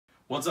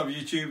What's up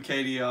YouTube,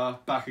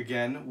 KDR back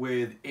again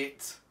with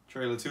It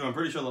Trailer 2. I'm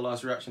pretty sure the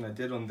last reaction I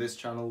did on this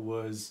channel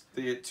was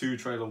the It 2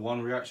 Trailer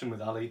 1 reaction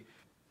with Ali.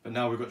 But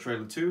now we've got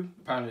Trailer 2.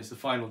 Apparently it's the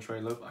final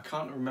trailer. I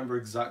can't remember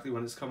exactly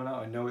when it's coming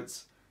out. I know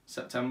it's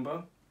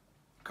September.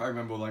 I can't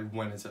remember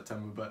when it's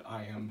September, but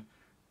I am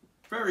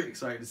very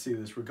excited to see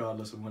this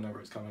regardless of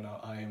whenever it's coming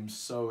out. I am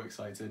so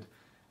excited.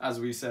 As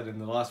we said in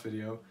the last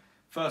video,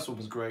 first one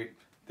was great.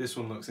 This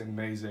one looks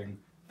amazing.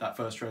 That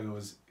first trailer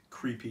was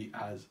creepy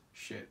as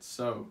shit.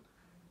 So,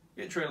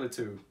 It Trailer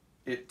 2.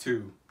 It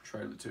 2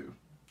 Trailer 2.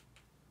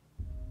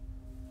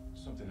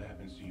 Something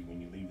happens to you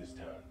when you leave this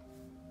town.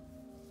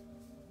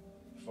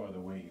 The farther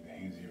away, the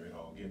hazier it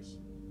all gets.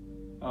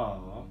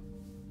 Aww.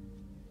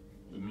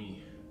 With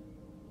me,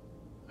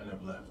 I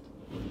never left.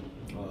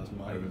 Oh, that's I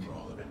my remember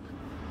all of it.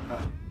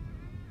 Ah.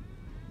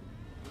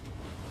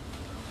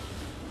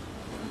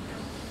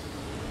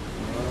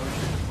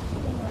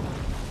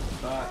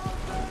 Back.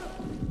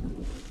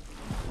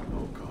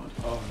 Oh god.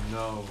 Oh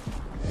no.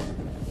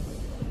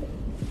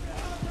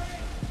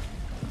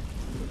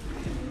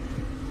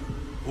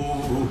 Oh.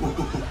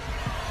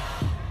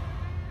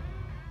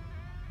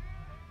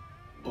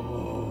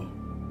 Oh.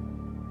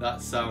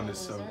 That sound is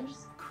so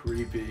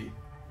creepy.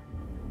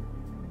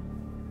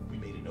 We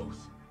made an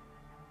oath.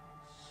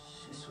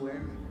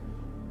 Swear?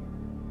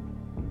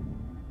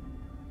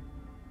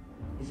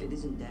 If it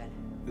isn't dead.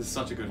 This is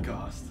such a good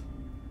cast.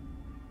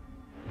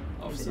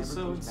 Officer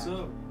so and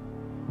so.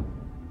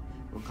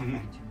 We'll come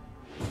back to it.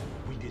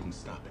 We didn't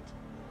stop it.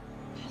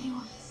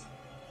 Pennywise.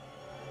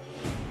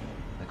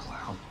 The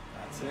clown.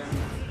 That's him.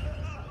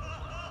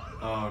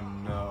 Oh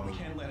no. We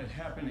can't let it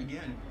happen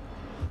again.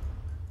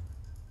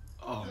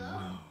 Oh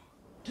no.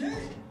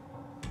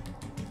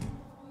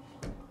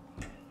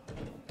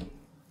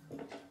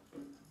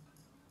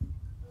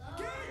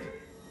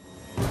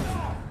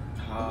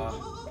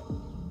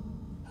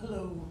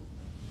 Hello.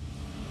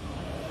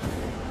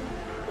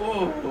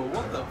 Oh,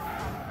 what the?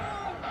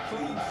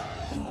 Please.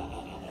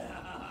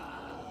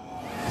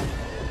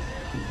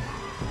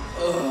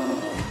 Oh.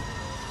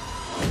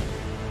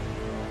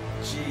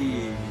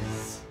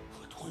 Jeez.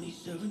 For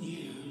 27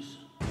 years,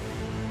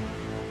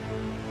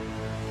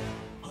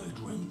 I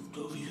dreamt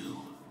of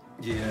you.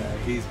 Yeah,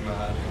 he's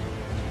mad.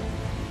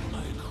 I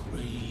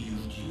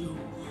craved you.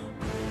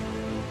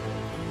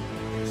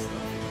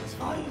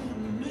 I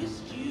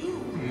missed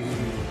you.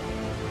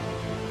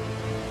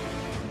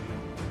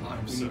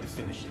 I'm We so need to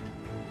finish it.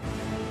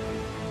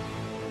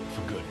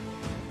 For good.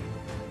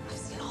 I've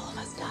seen all of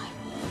us die.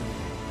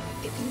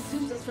 It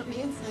consumes us from the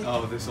inside.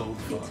 Oh, this old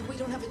fuck. Until we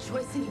don't have a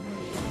choice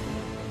anymore.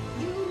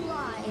 You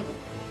lied.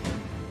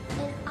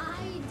 And I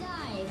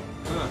died.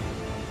 Huh.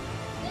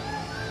 You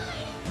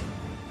lied.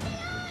 And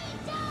I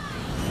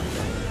died.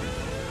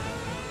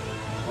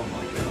 Oh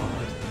my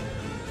god.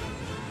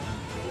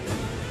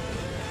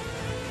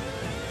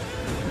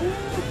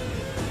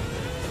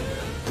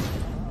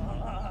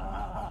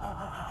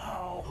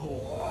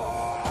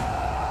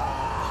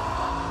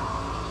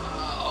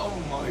 Oh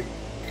my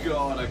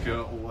god, I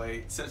can't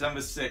wait. September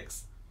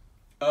 6th.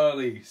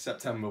 Early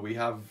September. We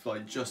have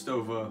just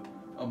over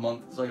a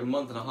month. It's a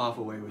month and a half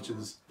away, which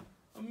is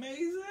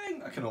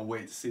amazing. I cannot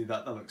wait to see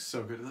that. That looks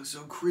so good. It looks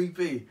so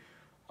creepy.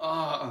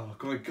 Oh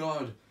my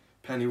god.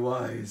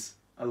 Pennywise.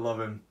 I love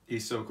him.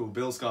 He's so cool.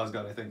 Bill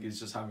Skarsgård, I think, is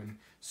just having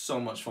so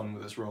much fun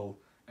with this role.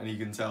 And you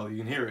can tell, you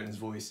can hear it in his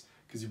voice.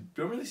 Because you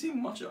don't really see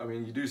much. I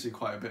mean, you do see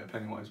quite a bit of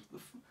Pennywise.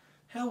 What the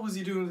hell was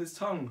he doing with his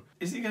tongue?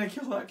 Is he going to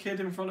kill that kid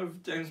in front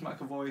of James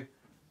McAvoy?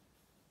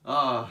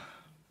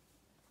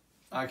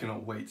 I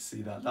cannot wait to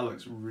see that. That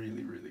looks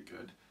really, really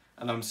good.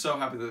 And I'm so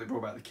happy that they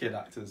brought back the kid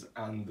actors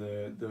and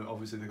the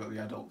obviously they got the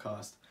adult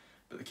cast.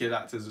 But the kid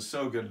actors are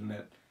so good in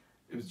it.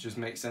 It just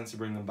makes sense to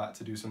bring them back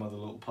to do some other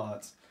little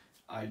parts.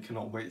 I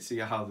cannot wait to see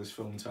how this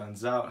film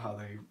turns out, how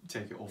they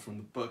take it all from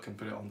the book and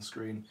put it on the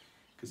screen.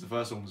 Because the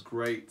first one was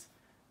great.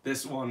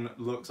 This one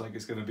looks like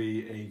it's going to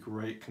be a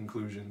great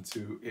conclusion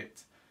to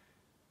it.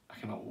 I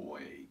cannot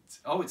wait.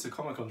 Oh, it's a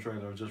Comic-Con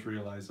trailer, I've just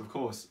realised. Of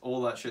course,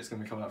 all that shit's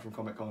going to be coming out from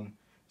Comic-Con.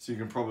 So you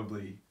can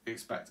probably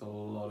expect a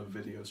lot of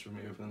videos from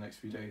me over the next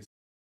few days.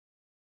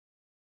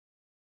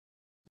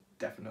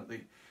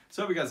 Definitely.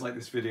 So I hope you guys liked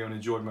this video and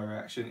enjoyed my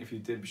reaction. If you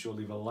did, be sure to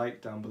leave a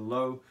like down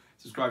below.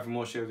 Subscribe for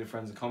more, share with your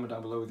friends, and comment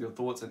down below with your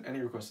thoughts and any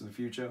requests in the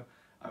future.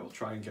 I will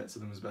try and get to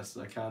them as best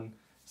as I can.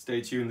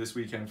 Stay tuned this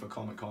weekend for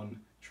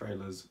Comic-Con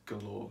trailers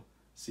galore.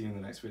 See you in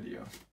the next video.